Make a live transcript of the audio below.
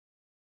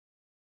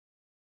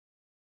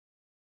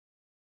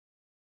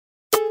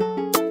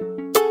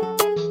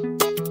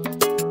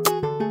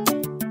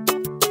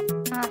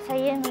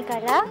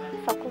Sejarah,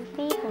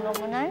 Fakulti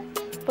Pembangunan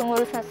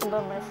Pengurusan Sumber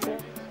Manusia.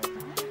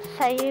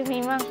 Saya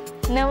memang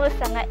nervous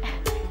sangat.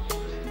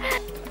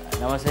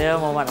 Nama saya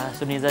Muhammad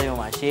Hasuniza Imam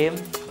Hashim,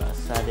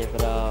 berasal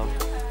daripada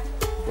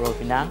Pulau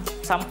Pinang.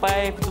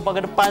 Sampai pintu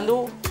pagar depan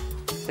tu,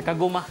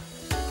 terkagum lah.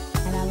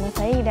 Nama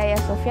saya Hidayah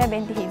Sofia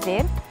binti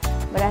Hizir,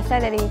 berasal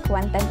dari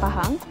Kuantan,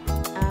 Pahang.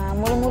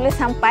 Mula-mula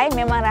sampai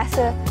memang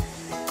rasa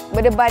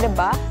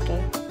berdebar-debar.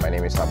 My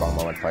name is Abang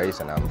Muhammad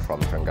Faiz and I'm from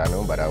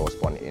Terengganu, but I was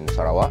born in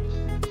Sarawak.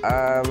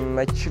 I'm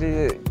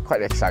actually quite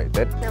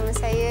excited. Nama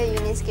saya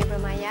Yunis Gabriel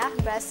Maya,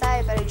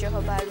 berasal daripada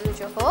Johor Bahru,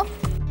 Johor.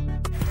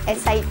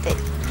 Excited.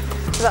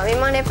 Sebab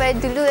memang daripada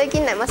dulu lagi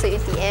nak masuk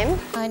UTM.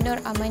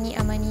 Nur Amani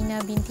Amanina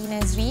binti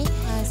Nazri.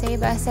 Saya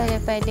berasal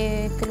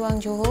daripada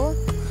Keluang, Johor.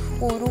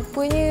 Oh,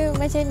 rupanya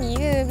macam ni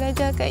ke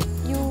belajar kat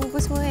U apa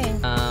semua kan?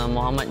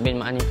 Muhammad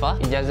bin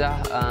Ma'anifah, ijazah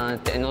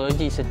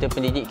teknologi serta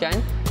pendidikan.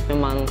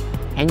 Memang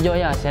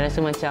enjoy lah, saya rasa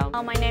macam.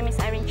 My name is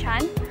Irene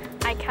Chan.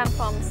 I come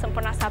from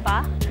Sempurna,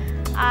 Sabah.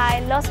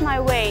 I lost my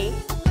way.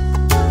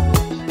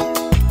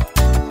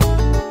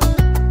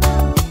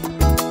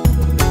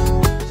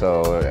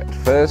 So at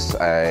first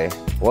I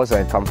was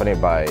accompanied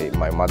by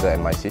my mother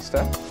and my sister,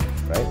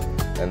 right?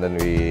 And then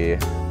we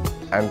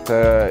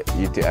enter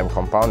UTM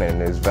compound and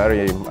it's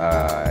very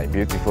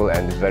beautiful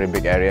and it's very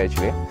big area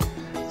actually.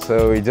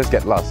 So we just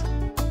get lost.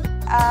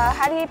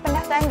 Hari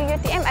pendaftaran di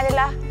UTM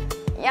adalah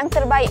yang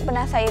terbaik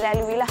pernah saya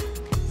lalui lah.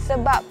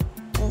 Sebab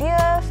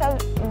dia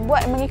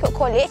buat mengikut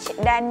college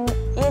dan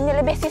ianya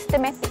lebih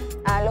sistematik.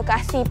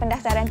 Lokasi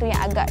pendaftaran tu yang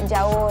agak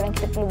jauh dan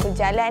kita perlu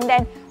berjalan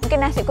dan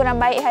mungkin nasib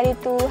kurang baik hari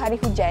tu hari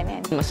hujan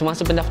kan.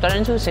 Semasa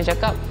pendaftaran tu saya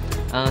cakap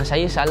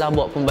saya salah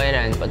buat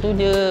pembayaran. Lepas tu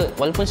dia,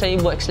 walaupun saya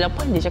buat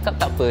kesilapan, dia cakap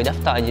tak apa,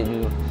 daftar je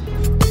dulu.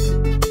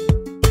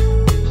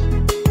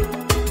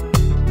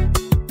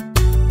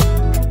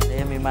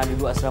 Saya memang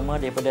duduk asrama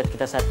daripada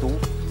tingkatan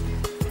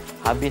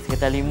 1. Habis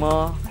tingkatan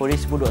 5, kolej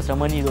duduk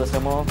asrama ni, duduk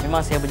asrama.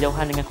 Memang saya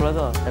berjauhan dengan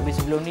keluarga. Tapi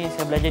sebelum ni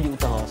saya belajar di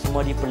utara.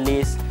 Semua di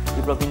Perlis, di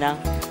Pulau Pinang.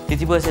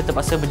 Tiba-tiba saya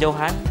terpaksa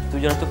berjauhan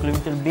 700 km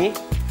lebih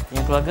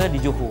dengan keluarga di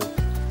Johor.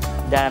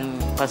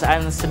 Dan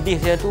perasaan sedih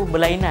saya tu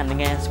berlainan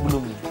dengan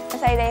sebelum ni.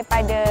 Saya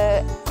daripada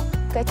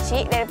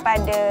kecil,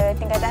 daripada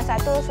tingkatan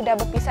 1 sudah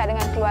berpisah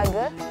dengan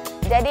keluarga.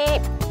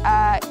 Jadi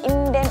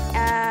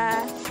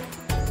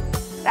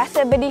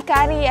rasa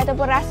berdikari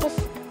ataupun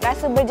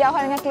rasa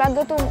berjauhan dengan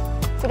keluarga tu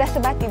sudah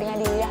sebati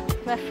dengan diri lah.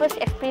 My first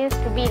experience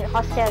to be in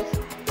hostels,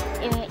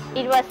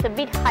 it was a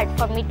bit hard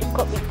for me to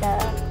cope with the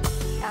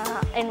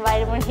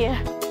environment here.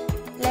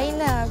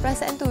 Lainlah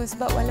perasaan tu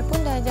sebab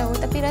walaupun dah jauh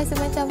tapi rasa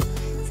macam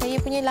saya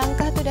punya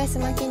langkah tu dah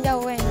semakin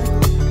jauh kan.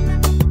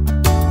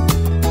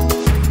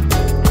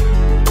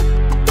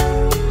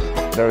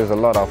 There is a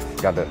lot of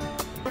gather.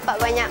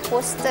 Nampak banyak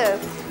poster.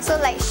 So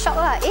like shock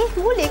lah.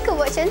 Boleh ke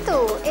buat macam tu?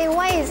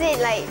 Why is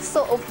it like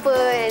so open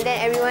and then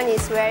everyone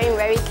is wearing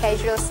very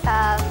casual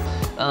stuff?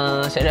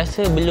 Saya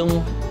rasa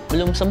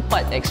belum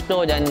sempat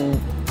explore dan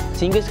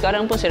sehingga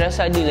sekarang pun saya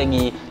rasa ada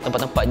lagi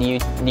tempat-tempat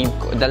di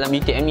dalam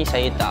UTM ni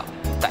saya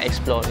tak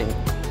explore lagi.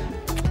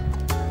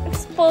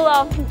 It's full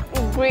of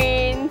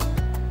green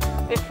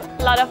with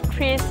a lot of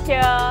trees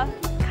here,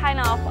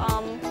 kind of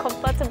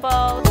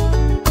comfortable.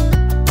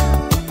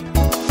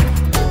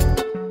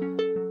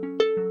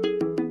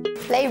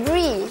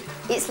 Library.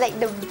 It's like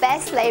the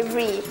best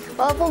library.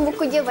 Walaupun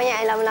buku dia banyak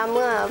yang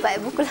lama-lama, but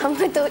buku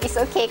lama tu is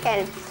okay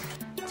kan.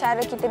 Cara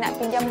kita nak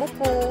pinjam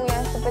buku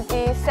yang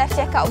seperti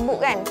self-checkout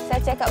book kan,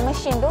 self-checkout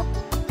machine tu.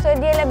 So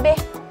dia lebih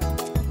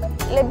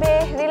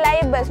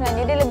reliable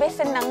sebenarnya, dia lebih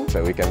senang.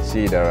 So we can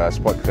see there are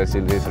sport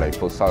facilities like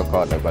futsal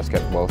court, like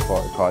basketball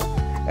court,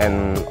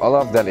 and all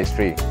of that is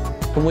free.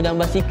 Kemudahan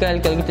basikal,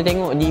 kalau kita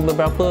tengok di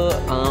beberapa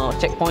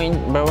checkpoint,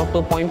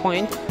 beberapa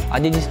point-point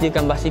ada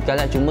disediakan basikal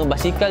lah. Cuma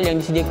basikal yang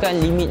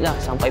disediakan limit lah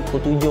sampai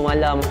pukul 7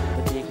 malam.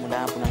 Seperti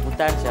kemudahan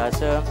pengangkutan, saya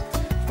rasa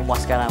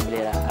memuaskan lah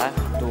boleh lah.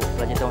 Untuk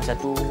pelajar tahun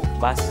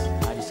 1, bas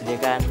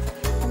disediakan.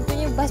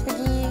 Tentunya bas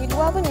pergi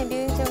luar pun ada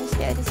macam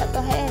sikit ada Sabtu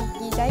Ahad kan.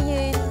 Pergi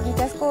Giant, pergi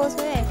Casco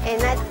semua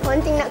kan.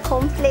 One thing nak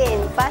complain,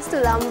 bas tu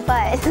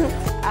lambat.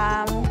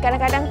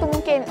 Kadang-kadang tu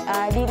mungkin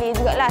delay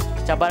jugalah.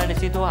 Cabaran di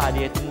situ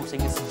dia tunggu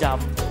sehingga sejam.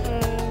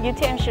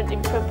 UTM should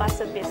improve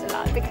bus service a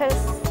lot because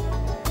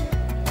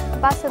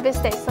bus service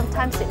they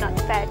sometimes did not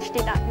fetch,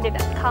 did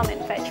not come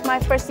and fetch.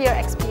 My first year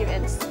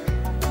experience,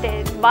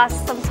 the bus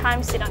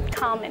sometimes did not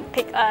come and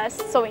pick us,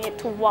 so we need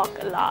to walk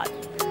a lot.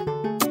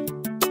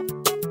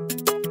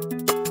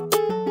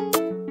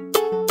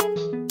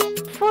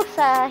 Foods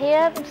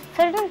here,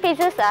 certain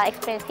places are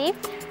expensive,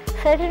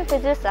 certain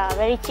places are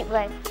very cheap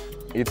one.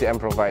 UTM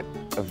provide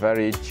a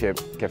very cheap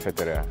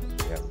cafeteria.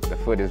 Yeah.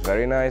 The food is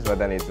very nice, but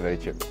then it's very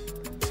cheap.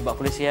 Sebab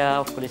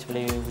kolej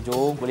paling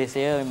hujung, kolej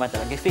saya memang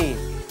tak ada kafe.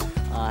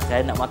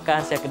 Saya nak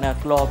makan, saya kena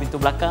keluar pintu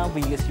belakang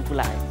pergi ke situ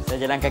pula.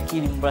 Saya jalan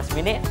kaki 15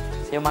 minit,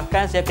 saya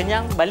makan, saya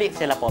kenyang, balik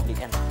saya lapar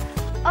balik kan.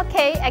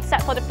 Okay,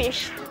 except for the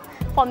fish.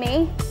 For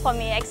me,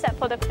 except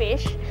for the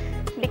fish,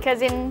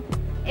 because in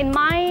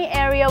my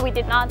area we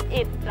did not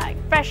eat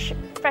like fresh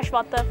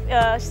water.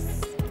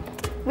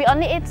 We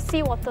only eat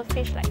seawater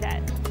fish like that.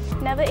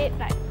 never eat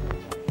like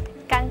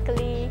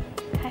kangkeli.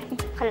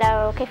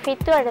 Kalau kafe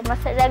tu ada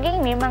masak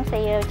daging, memang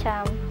saya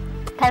macam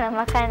tak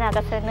nak makan lah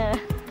kat sana.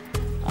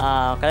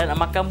 Kalau nak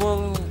makan pun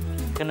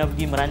kena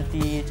pergi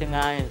meranti,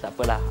 cengai, tak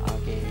apalah.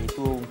 Okay,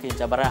 itu mungkin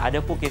cabaran. Ada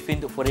pun kafe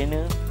untuk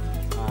foreigner,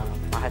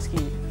 mahal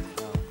sikit.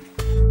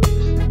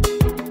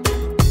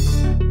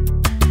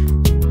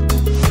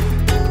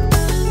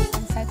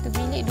 Satu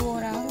bilik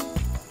dua orang,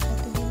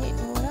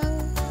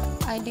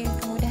 ada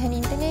kemudahan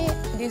internet,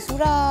 ada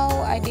surau,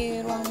 ada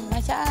ruang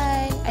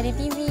bacaan, ada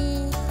TV,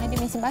 ada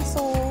mesin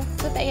basuh.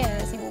 So tak payah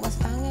sibuk basuh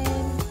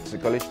tangan. The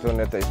college to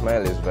Neta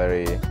Ismail is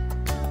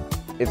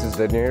it is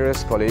the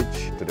nearest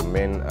college to the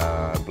main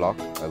block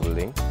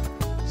building.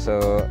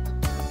 So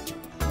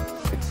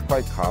it's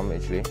quite calm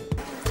actually.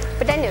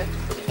 Perdana,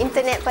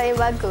 internet paling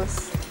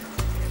bagus.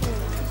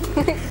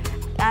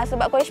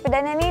 Sebab kolej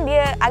perdana ni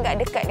dia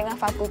agak dekat dengan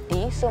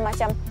fakulti. So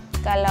macam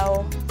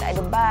kalau tak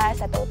ada bas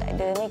atau tak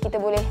ada ni, kita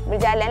boleh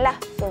berjalan lah.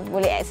 So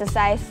boleh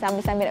exercise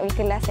sambil-sambil nak pergi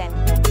kelas kan.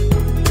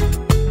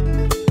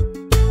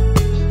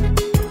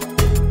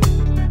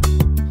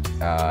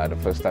 The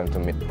first time to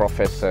meet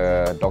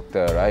professor,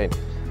 doctor, right?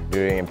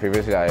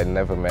 Previously I had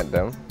never met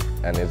them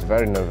and it's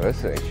very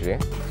nervous actually.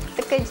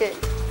 Terkejut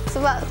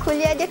sebab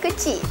kuliah dia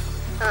kecil.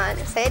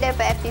 Saya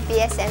dapat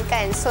FPPSM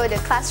kan, so the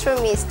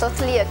classroom is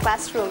totally a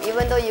classroom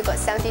even though you got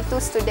 72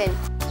 students.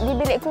 Di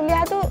bilik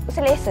kuliah tu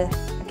selesa.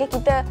 Okay,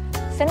 kita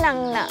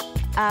senang nak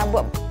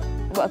buat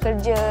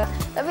kerja.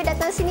 Tapi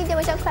datang sini dia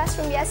macam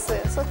classroom biasa,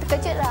 so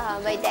terkejut lah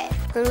by that.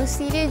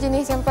 Kerusi dia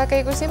jenis yang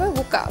pakai kerusi apa?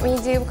 Buka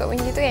meja tu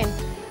kan.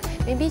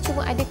 Maybe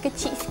cuma ada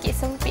kecil sikit,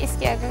 sempit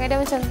sikit.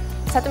 Kadang-kadang macam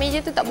satu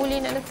meja tu tak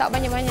boleh nak letak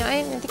banyak-banyak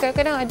kan. Nanti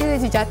kadang-kadang ada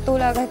je jatuh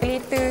lah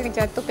kalkulator,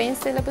 jatuh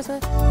pensel apa semua.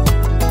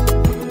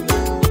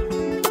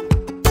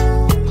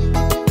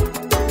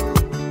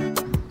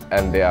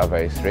 And they are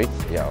very strict,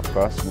 yeah, of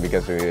course,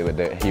 because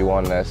he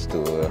wants us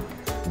to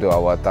do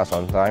our task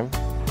on time.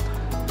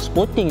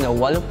 Sporting tau,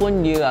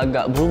 walaupun dia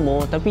agak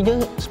berumur, tapi dia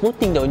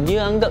sporting tau.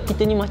 Dia anggap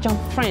kita ni macam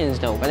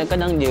friends tau.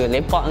 Kadang-kadang dia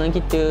lepak dengan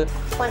kita.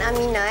 Puan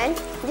Aminah,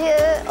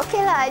 dia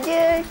okey lah,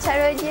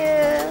 cara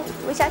dia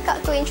bercakap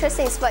tu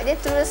interesting sebab dia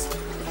terus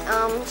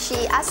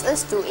she asked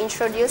us to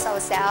introduce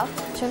ourselves.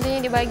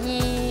 Contohnya dia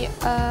bagi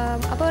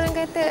apa orang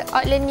kata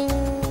outlining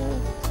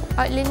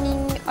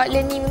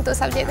untuk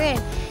subjek tu kan.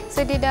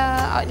 So dia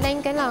dah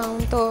outlinekan lah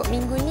untuk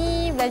minggu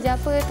ni belajar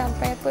apa,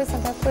 sampai apa,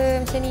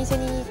 macam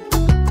ni.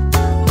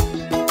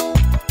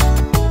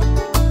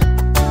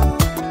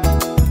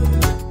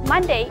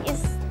 Monday is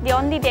the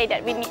only day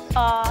that we need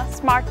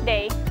smart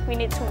day. We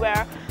need to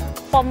wear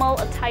formal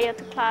attire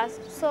to class.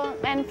 So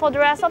and for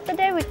the rest of the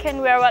day we can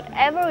wear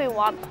whatever we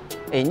want.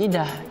 Ni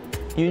dah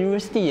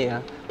universiti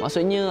ya.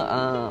 Maksudnya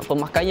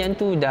pemakaian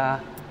tu dah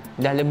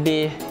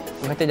lebih,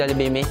 dah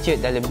lebih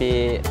matured, dah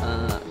lebih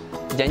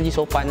janji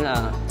sopan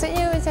lah.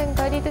 Maksudnya macam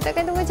kalau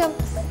ditetapkan tu macam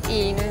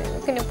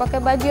kena pakai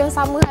baju yang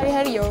sama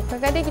hari-hari.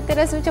 Kadang-kadang kita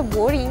rasa macam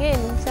boring kan,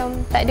 macam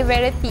tak ada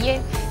variety kan.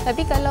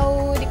 Tapi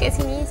kalau dekat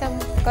sini, macam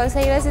kalau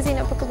saya rasa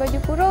saya nak pakai baju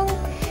kurung,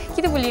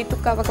 kita boleh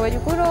tukar pakai baju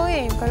kurung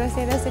kan. Kalau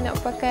saya rasa nak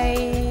pakai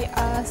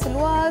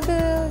seluar ke,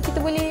 kita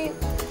boleh,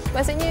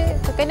 maksudnya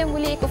kadang-kadang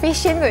boleh ikut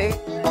fashion kot.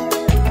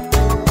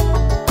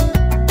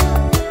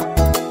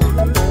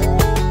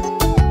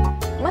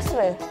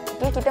 Mesra.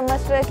 Kita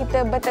mesra,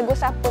 kita bertegur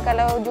sapa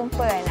kalau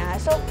jumpa kan.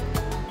 So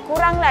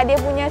kuranglah dia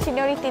punya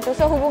seniority tu.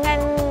 So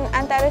hubungan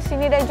antara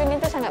senior dan junior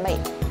tu sangat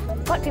baik.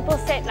 What people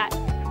said like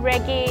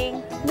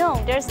ragging, no,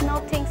 there's no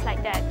things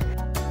like that.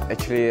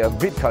 Actually a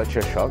bit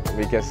culture shock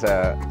because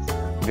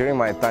during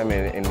my time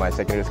in my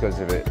secondary school it's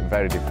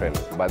very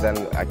different. But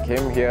then I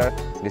came here,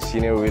 the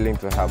senior willing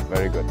to help,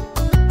 very good.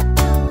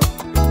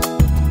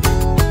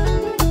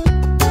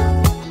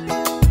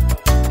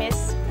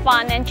 It's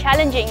fun and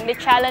challenging. The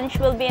challenge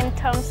will be in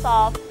terms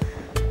of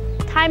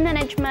time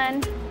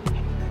management.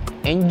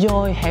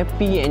 Enjoy,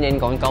 happy, and then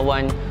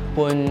kawan-kawan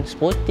pun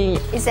sporting.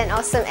 It's an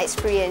awesome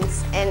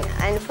experience and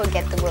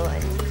unforgettable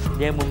one.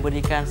 Dia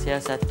memberikan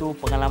saya satu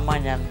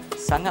pengalaman yang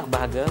sangat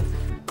bahagia.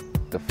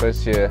 The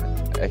first year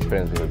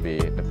experience will be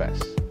the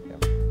best.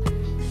 Yeah.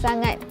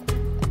 Sangat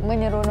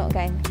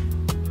menyeronokkan.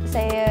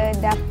 Saya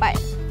dapat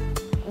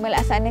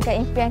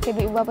melaksanakan impian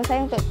kedua ibu bapa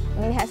saya untuk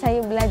melihat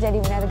saya belajar di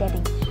Menara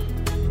Gading.